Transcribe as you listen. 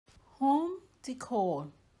Decor,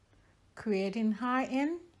 creating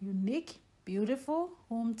high-end, unique, beautiful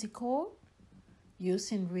home decor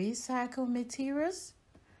using recycled materials.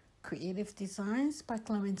 Creative designs by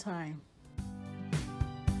Clementine.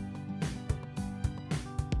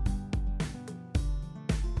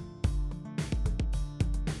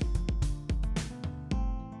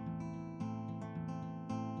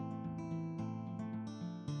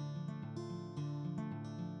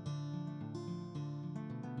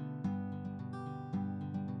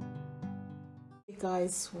 Hey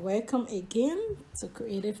guys, welcome again to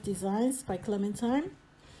Creative Designs by Clementine.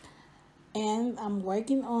 And I'm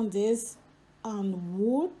working on this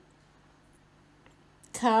wood,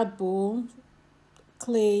 cardboard,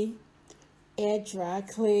 clay, air dry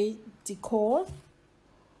clay decor.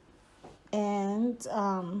 And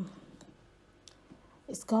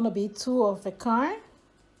it's gonna be two of a kind.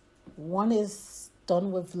 One is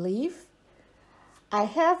done with leaf. I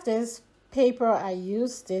have this paper. I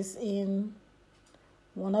use this in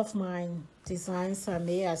one of my designs I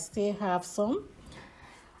made. I still have some.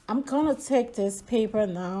 I'm gonna take this paper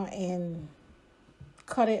now and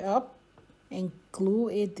cut it up and glue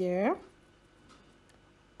it there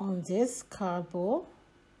on this cardboard.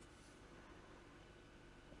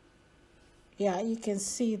 Yeah, you can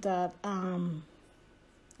see that I'm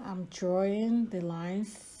drawing the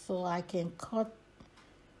lines so I can cut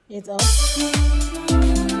it up.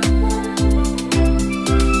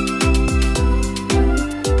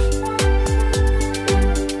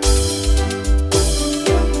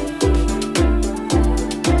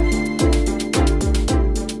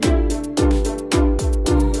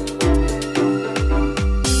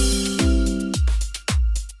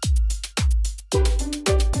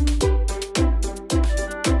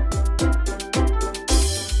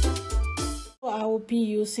 I will be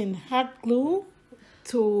using hot glue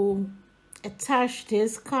to attach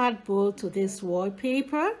this cardboard to this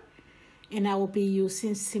wallpaper, and I will be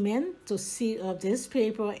using cement to seal up this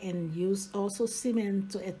paper and use also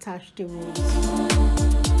cement to attach the roots.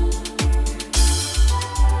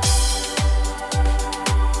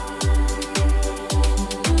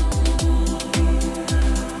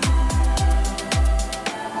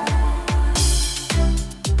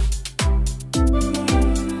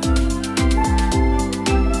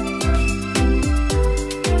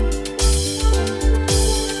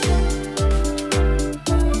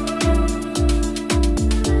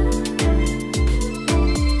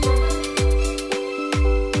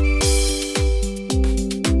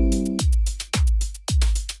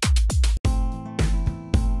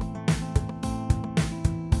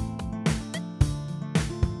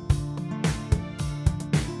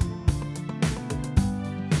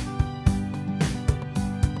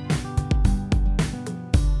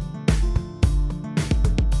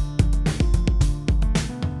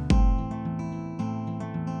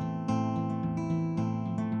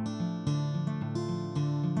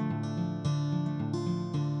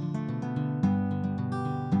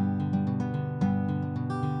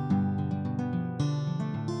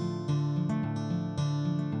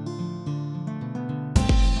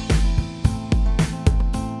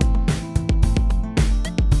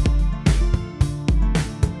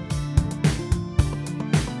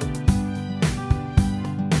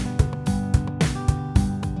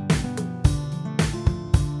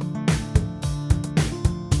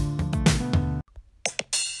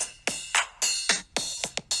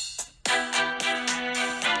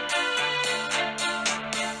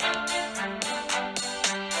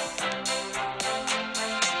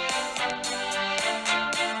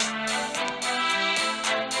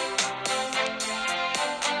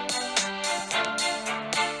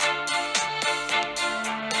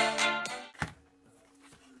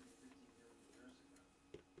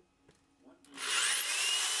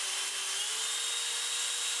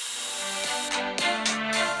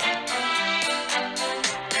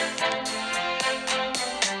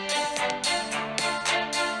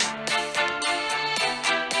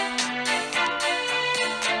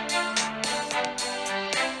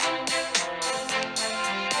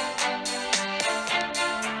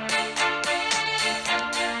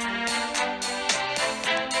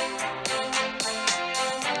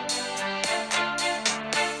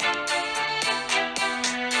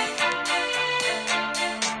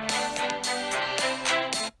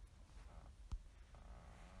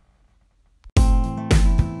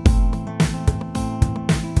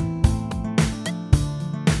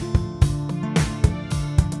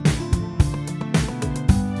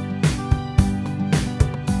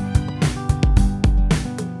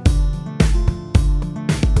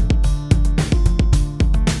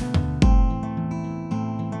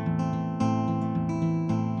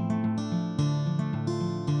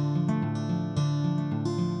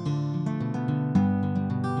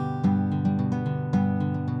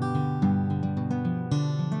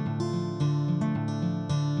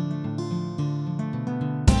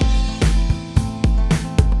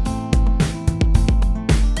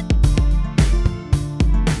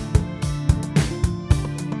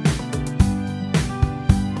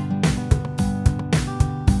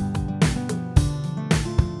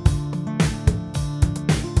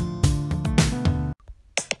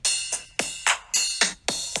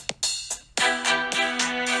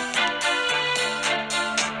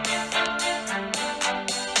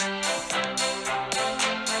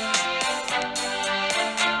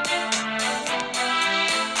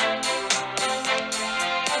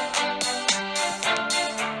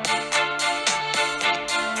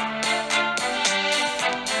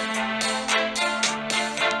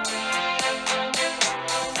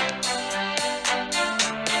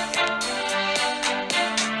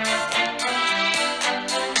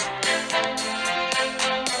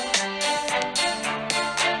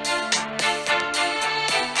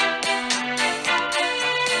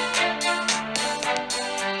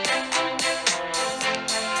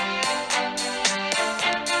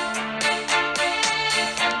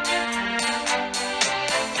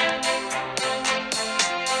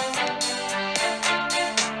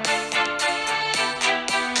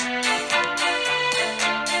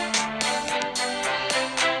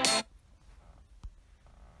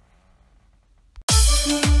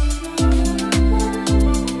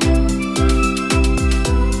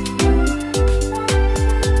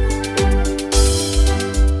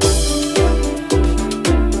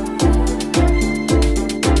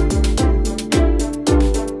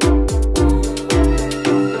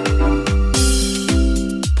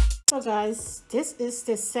 is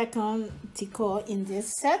the second decor in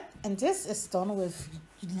this set, and this is done with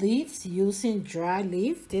leaves using dry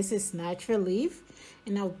leaf. This is natural leaf,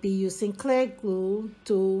 and I'll be using clear glue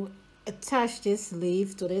to attach this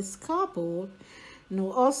leaf to this cardboard, and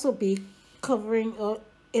I'll also be covering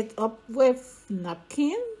it up with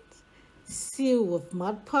napkin, seal with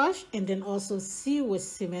Mod Podge, and then also seal with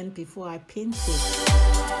cement before I paint it.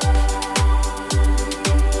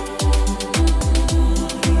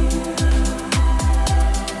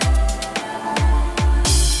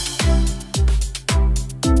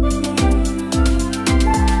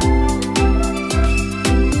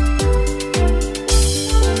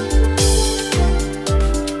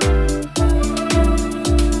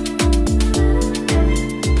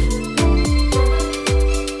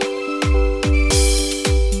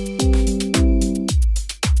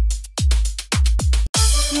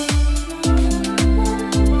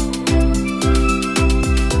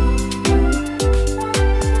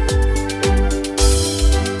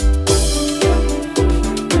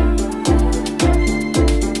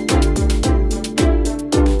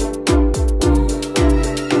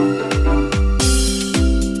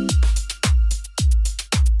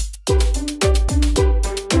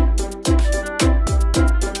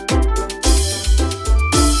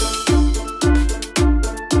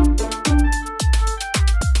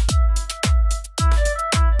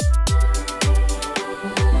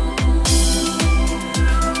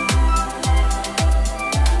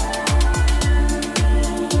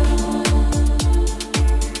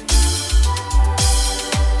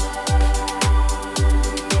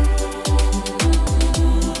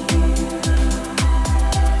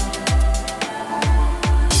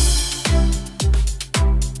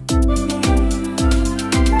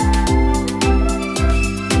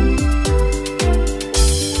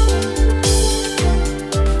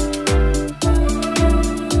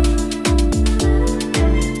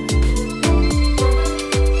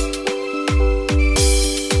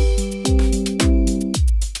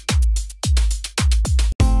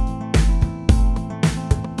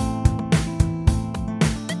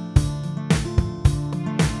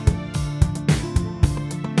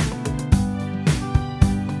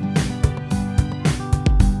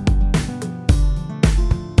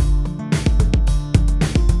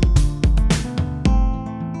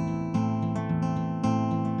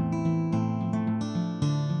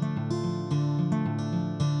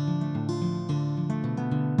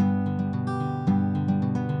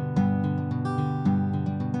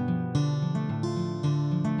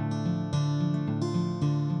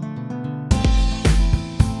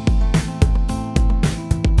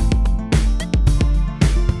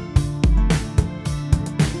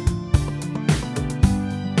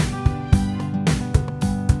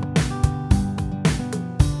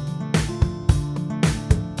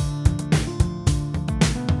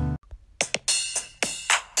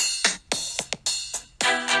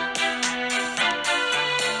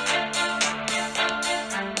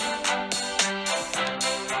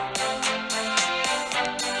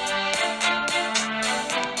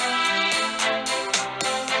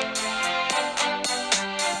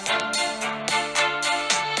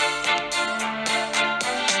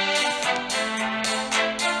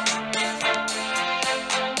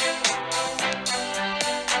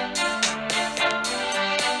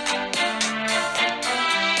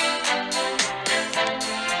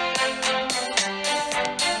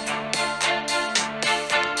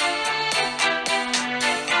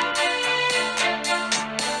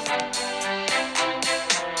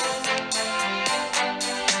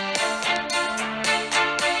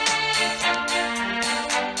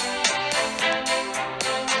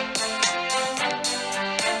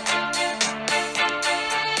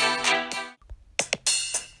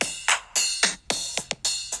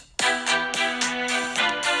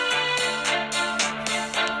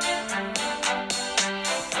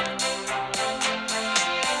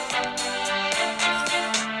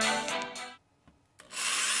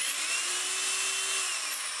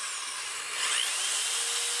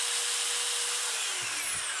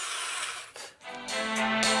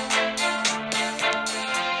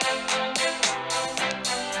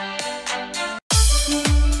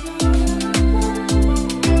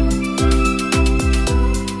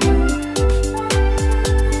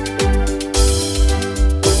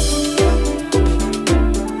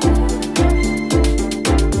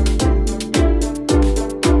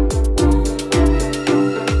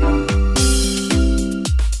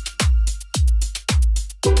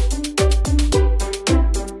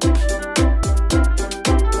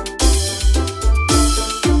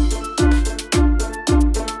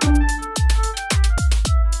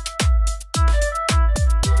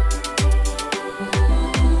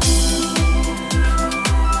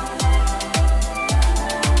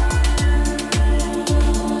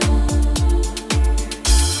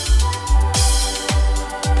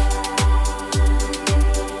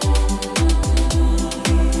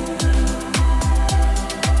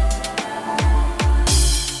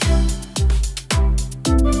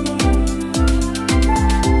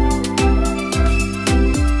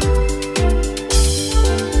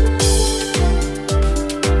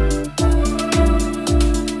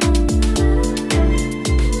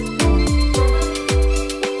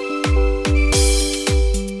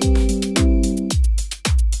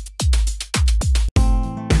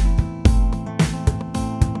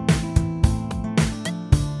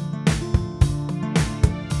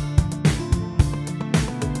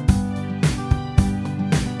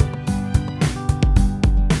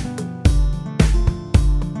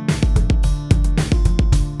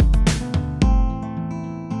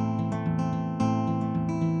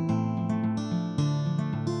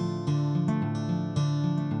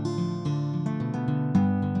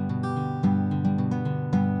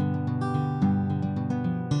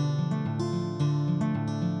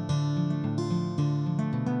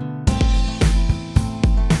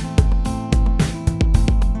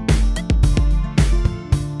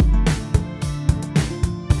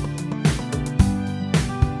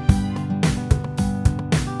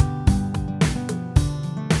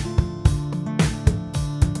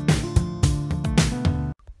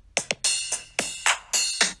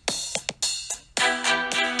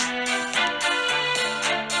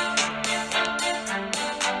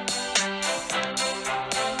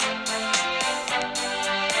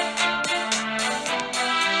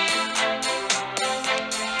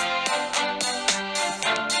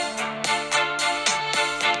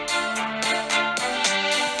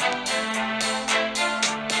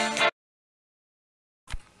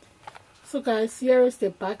 So guys, here is the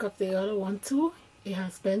back of the other one too. It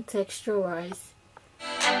has been texturized.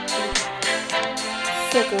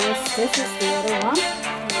 So guys, this is the other one.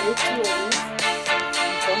 I made 2 of these.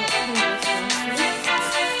 I'm gonna clean this one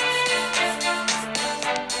too.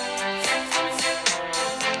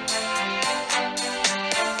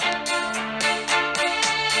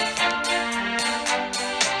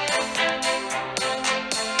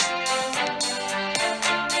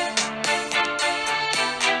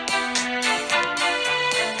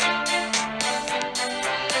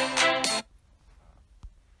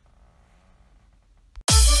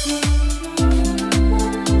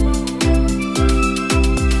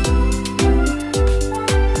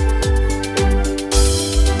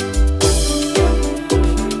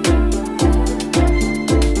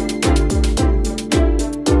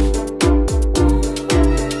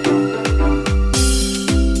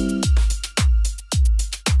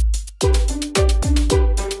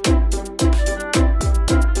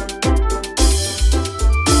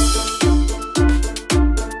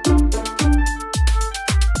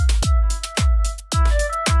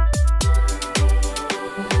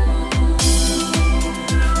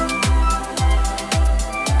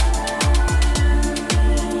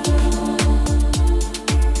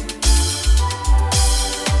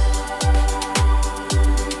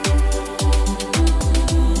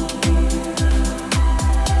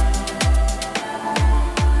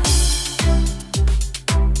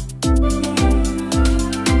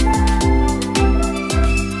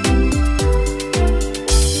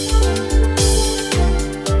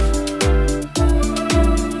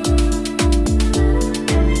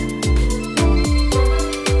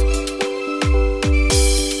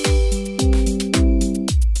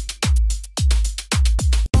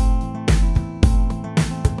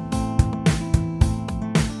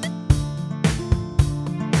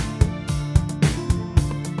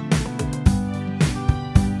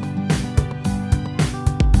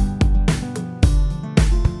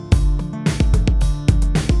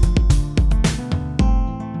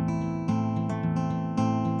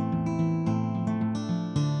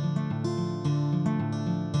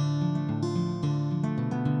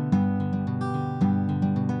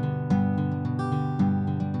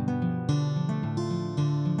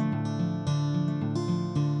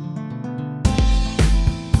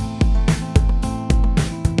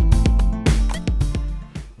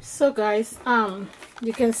 So guys,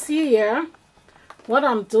 you can see here what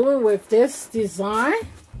I'm doing with this design.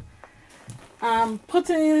 I'm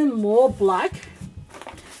putting in more black.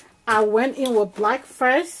 I went in with black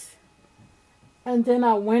first, and then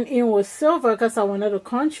I went in with silver because I wanted to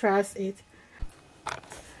contrast it.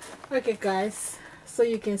 Okay guys, so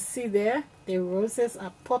you can see there the roses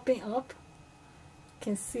are popping up. You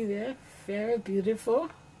can see there, very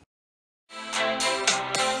beautiful.